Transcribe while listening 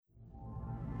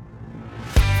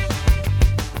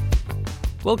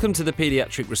Welcome to the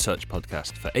Pediatric Research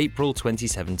Podcast for April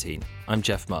 2017. I'm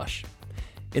Jeff Marsh.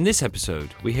 In this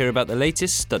episode, we hear about the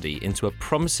latest study into a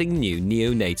promising new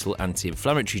neonatal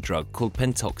anti-inflammatory drug called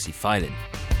Pentoxifylline.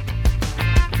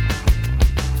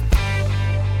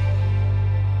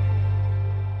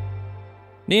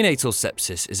 Neonatal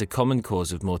sepsis is a common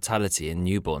cause of mortality in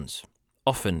newborns.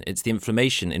 Often, it's the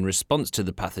inflammation in response to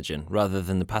the pathogen rather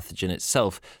than the pathogen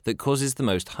itself that causes the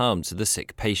most harm to the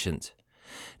sick patient.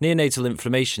 Neonatal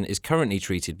inflammation is currently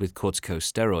treated with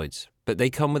corticosteroids, but they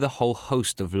come with a whole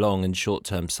host of long and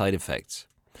short-term side effects.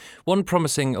 One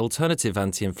promising alternative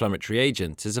anti-inflammatory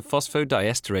agent is a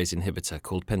phosphodiesterase inhibitor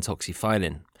called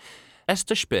Pentoxifylline.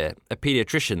 Esther Speer, a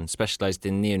paediatrician specialized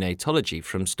in neonatology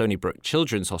from Stony Brook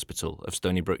Children's Hospital of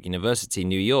Stony Brook University,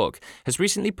 New York, has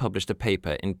recently published a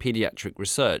paper in Pediatric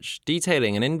Research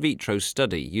detailing an in vitro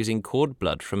study using cord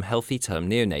blood from healthy term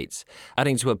neonates,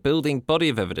 adding to a building body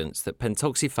of evidence that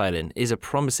pentoxifylline is a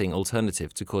promising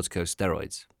alternative to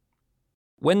corticosteroids.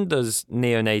 When does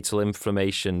neonatal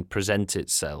inflammation present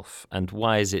itself, and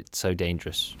why is it so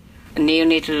dangerous?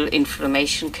 Neonatal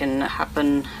inflammation can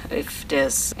happen if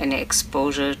there's any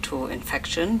exposure to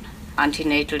infection,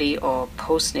 antenatally or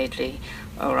postnatally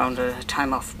around the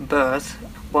time of birth.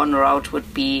 One route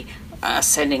would be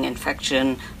sending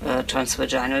infection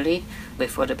transvaginally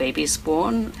before the baby is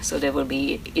born, so there will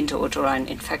be intrauterine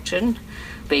infection.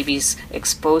 Babies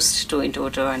exposed to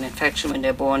intrauterine infection when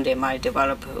they're born, they might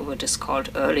develop what is called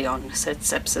early onset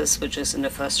sepsis, which is in the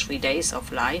first 3 days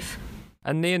of life.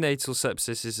 And neonatal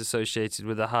sepsis is associated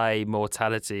with a high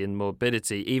mortality and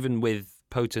morbidity, even with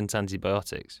potent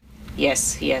antibiotics.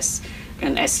 Yes.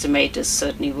 An estimate is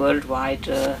certainly worldwide,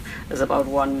 there's about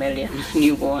 1 million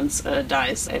newborns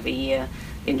dies every year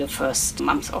in the first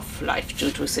month of life due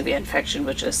to severe infection,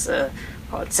 which is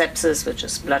called sepsis, which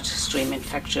is bloodstream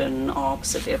infection or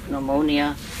severe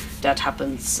pneumonia. That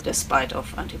happens despite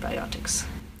of antibiotics.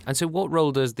 And so what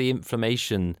role does the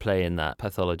inflammation play in that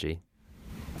pathology?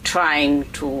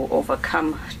 Trying to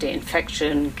overcome the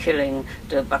infection, killing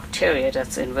the bacteria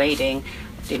that's invading,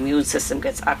 the immune system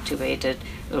gets activated,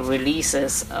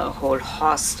 releases a whole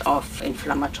host of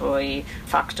inflammatory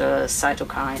factors,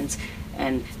 cytokines,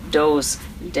 and those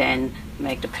then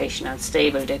make the patient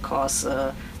unstable. They cause,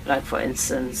 like for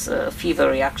instance, a fever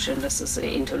reaction. This is the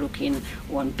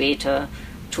interleukin-1 beta,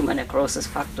 tumor necrosis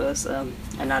factors,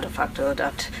 another factor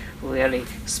that really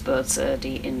spurs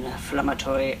the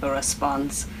inflammatory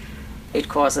response. It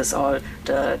causes all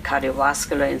the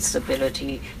cardiovascular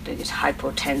instability, they get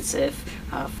hypotensive,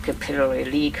 have capillary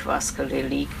leak, vascular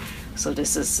leak. So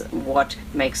this is what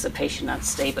makes the patient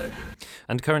unstable.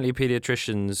 And currently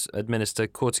pediatricians administer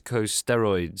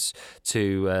corticosteroids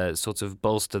to sort of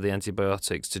bolster the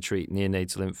antibiotics to treat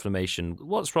neonatal inflammation.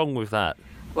 What's wrong with that?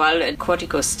 Well,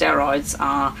 corticosteroids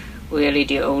are really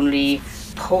the only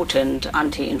potent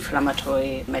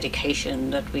anti-inflammatory medication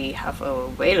that we have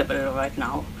available right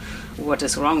now. What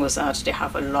is wrong with that? They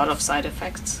have a lot of side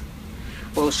effects,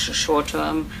 both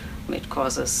short-term. It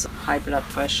causes high blood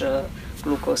pressure,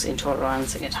 glucose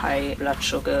intolerance, and high blood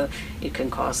sugar. It can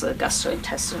cause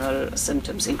gastrointestinal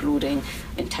symptoms, including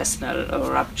intestinal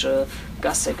rupture,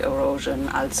 gastric erosion,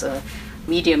 ulcer.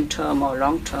 Medium-term or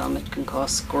long-term, it can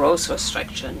cause growth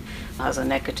restriction, has a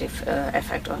negative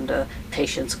effect on the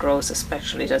patient's growth,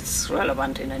 especially that's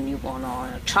relevant in a newborn or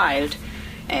a child.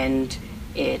 And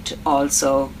it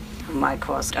also might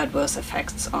cause adverse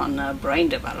effects on brain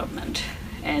development.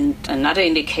 And another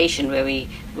indication where we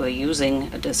were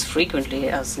using this frequently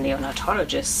as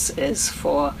neonatologists is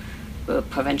for the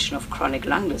prevention of chronic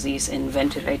lung disease in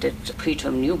ventilated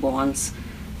preterm newborns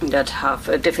that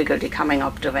have difficulty coming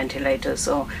up the ventilator.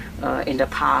 So in the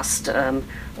past,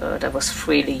 that was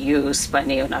freely used by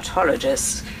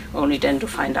neonatologists, only then to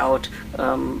find out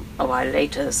a while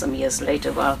later, some years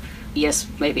later, well, yes,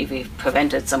 maybe we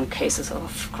prevented some cases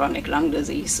of chronic lung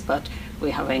disease, but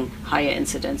we're having higher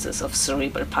incidences of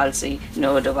cerebral palsy,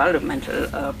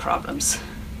 neurodevelopmental problems.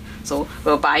 So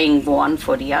we're buying one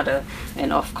for the other,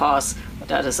 and of course,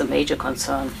 that is a major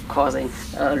concern, causing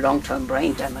long-term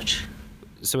brain damage.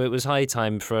 So it was high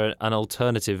time for an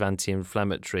alternative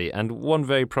anti-inflammatory, and one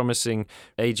very promising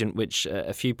agent which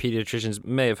a few pediatricians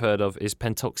may have heard of is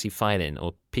pentoxifylline,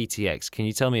 or PTX. Can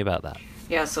you tell me about that?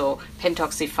 Yeah, so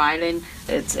pentoxifylline,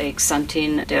 it's a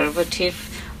xanthine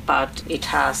derivative, but it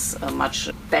has a much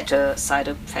better side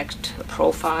effect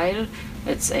profile.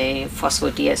 It's a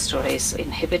phosphodiesterase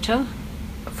inhibitor.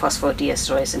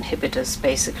 Phosphodiesterase inhibitors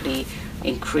basically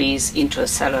increase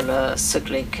intracellular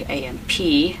cyclic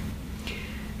AMP.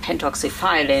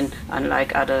 Pentoxifylline,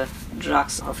 unlike other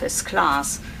drugs of its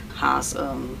class, has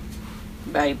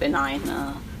very benign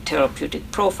therapeutic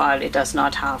profile. It does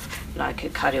not have like a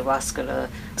cardiovascular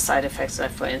side effects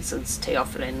like, for instance,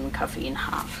 theophylline, caffeine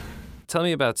have. Tell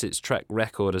me about its track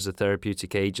record as a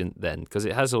therapeutic agent then, because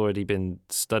it has already been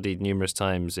studied numerous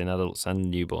times in adults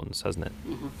and newborns, hasn't it?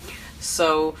 Mm-hmm.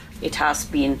 So it has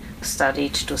been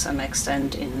studied to some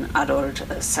extent in adult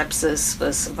sepsis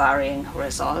with varying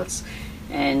results.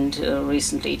 And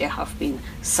recently there have been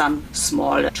some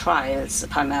small trials,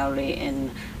 primarily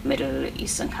in Middle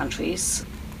Eastern countries.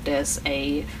 There's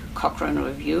a Cochrane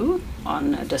review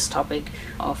on this topic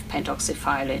of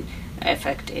pentoxifylline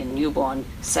effect in newborn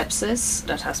sepsis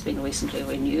that has been recently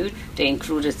renewed. They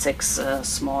included 6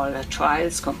 small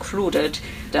trials, concluded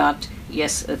that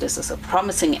yes, this is a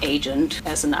promising agent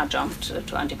as an adjunct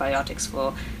to antibiotics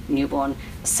for newborn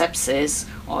sepsis,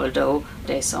 although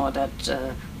they saw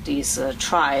that these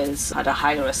trials had a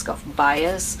high risk of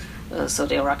bias, so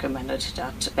they recommended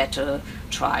that better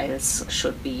trials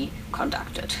should be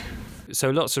conducted. So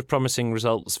lots of promising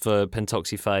results for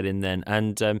pentoxifylline then,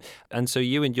 and so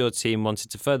you and your team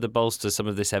wanted to further bolster some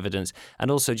of this evidence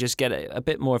and also just get a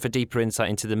bit more of a deeper insight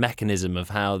into the mechanism of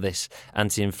how this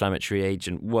anti-inflammatory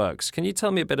agent works. Can you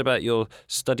tell me a bit about your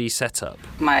study setup?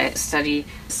 My study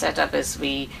setup is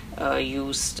we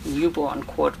used newborn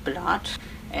cord blood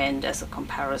and as a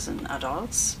comparison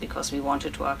adults, because we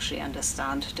wanted to actually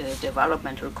understand the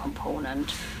developmental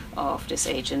component of this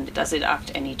agent. Does it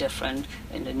act any different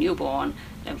in the newborn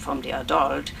than from the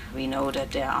adult? We know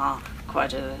that there are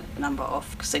quite a number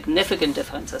of significant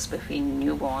differences between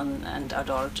newborn and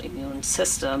adult immune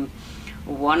system,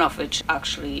 one of which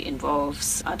actually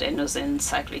involves adenosine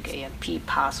cyclic AMP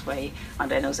pathway.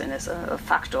 Adenosine is a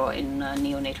factor in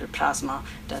neonatal plasma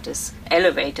that is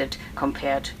elevated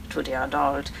compared to the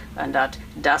adult, and that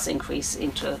does increase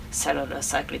intracellular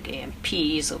cyclic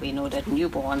AMP. So we know that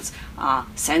newborns are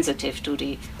sensitive to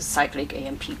the cyclic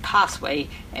AMP pathway,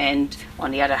 and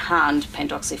on the other hand,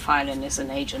 pentoxifylline is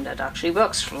an agent that actually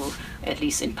works through, at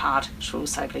least in part, through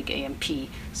cyclic AMP.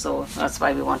 So that's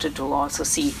why we wanted to also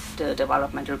see the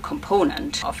developmental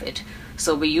component of it.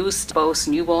 So we used both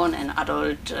newborn and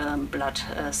adult blood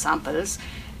samples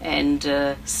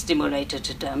and stimulated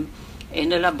them in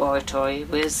the laboratory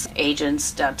with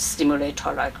agents that stimulate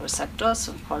toll-like receptors.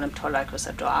 We call them toll-like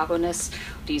receptor agonists.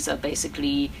 These are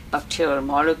basically bacterial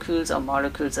molecules or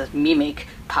molecules that mimic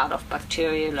part of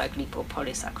bacteria, like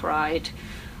lipopolysaccharide.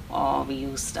 Or we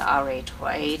use the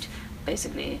R808,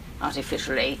 basically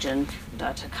artificial agent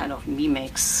that kind of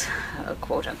mimics a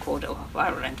quote-unquote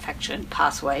viral infection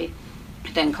pathway.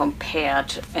 Then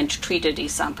compared and treated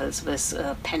these samples with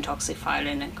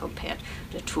pentoxifylline and compared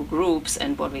the two groups,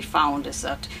 and what we found is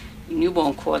that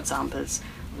newborn cord samples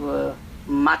were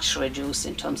much reduced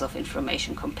in terms of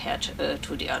inflammation compared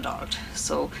to the adult.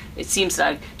 So it seems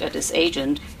like that this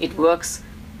agent, it works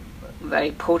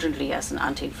very potently as an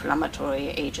anti-inflammatory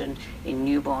agent in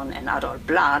newborn and adult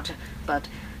blood, but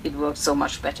it worked so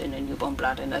much better in the newborn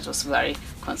blood, and that was very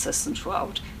consistent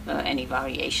throughout any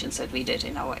variations that we did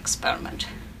in our experiment.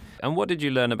 And what did you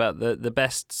learn about the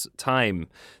best time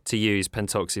to use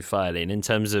pentoxifylline in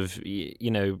terms of,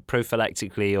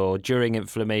 prophylactically or during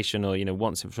inflammation or,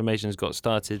 once inflammation's got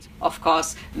started? Of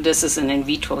course, this is an in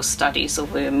vitro study, so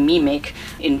we mimic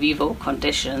in vivo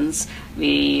conditions.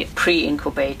 We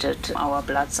pre-incubated our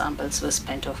blood samples with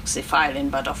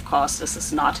pentoxifylline, but of course this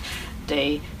is not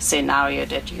the scenario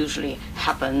that usually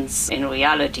happens in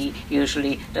reality.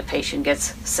 Usually the patient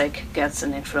gets sick, gets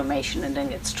an inflammation, and then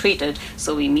gets treated.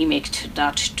 So we mimicked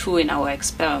that too in our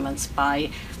experiments by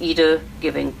either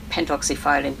giving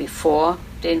pentoxifylline before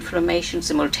the inflammation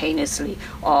simultaneously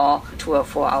or 2 or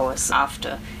 4 hours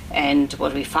after. And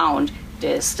what we found,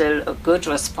 there's still a good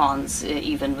response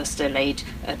even with delayed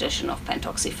addition of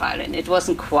pentoxifylline. It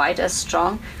wasn't quite as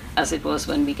strong as it was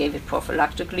when we gave it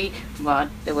prophylactically, but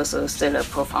there was still a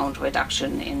profound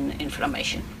reduction in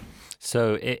inflammation.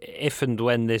 So if and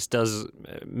when this does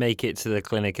make it to the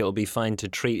clinic, it'll be fine to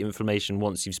treat inflammation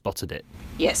once you've spotted it?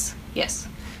 Yes.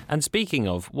 And speaking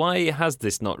of, why has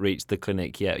this not reached the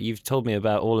clinic yet? You've told me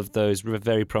about all of those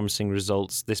very promising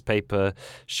results. This paper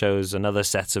shows another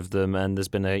set of them, and there's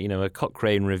been a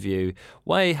Cochrane review.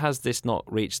 Why has this not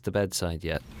reached the bedside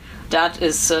yet? That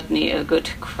is certainly a good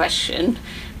question.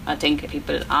 I think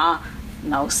people are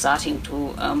now starting to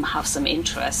have some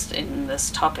interest in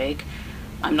this topic.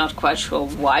 I'm not quite sure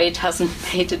why it hasn't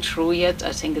made it through yet.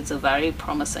 I think it's a very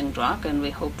promising drug, and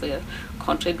we hope we'll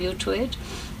contribute to it.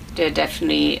 There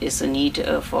definitely is a need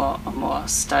for more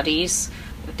studies.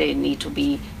 They need to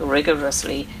be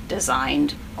rigorously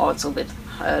designed, also with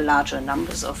larger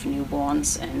numbers of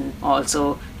newborns, and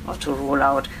also to rule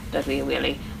out that we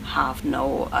really have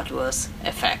no adverse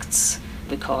effects.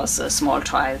 because small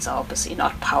trials are obviously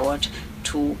not powered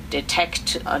to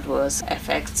detect adverse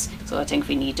effects. So I think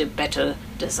we need better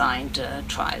designed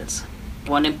trials.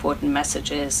 One important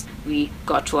message is we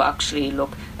got to actually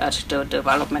look at the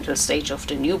developmental stage of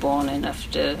the newborn and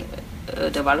of the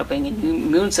developing an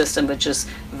immune system, which is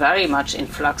very much in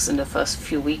flux in the first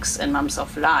few weeks and months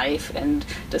of life. And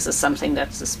this is something that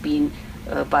has been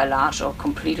by large or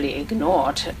completely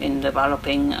ignored in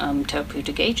developing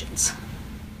therapeutic agents.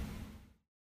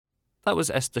 That was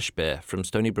Esther Speer from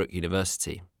Stony Brook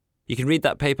University. You can read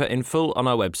that paper in full on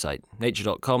our website,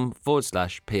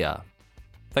 nature.com/PR.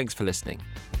 Thanks for listening.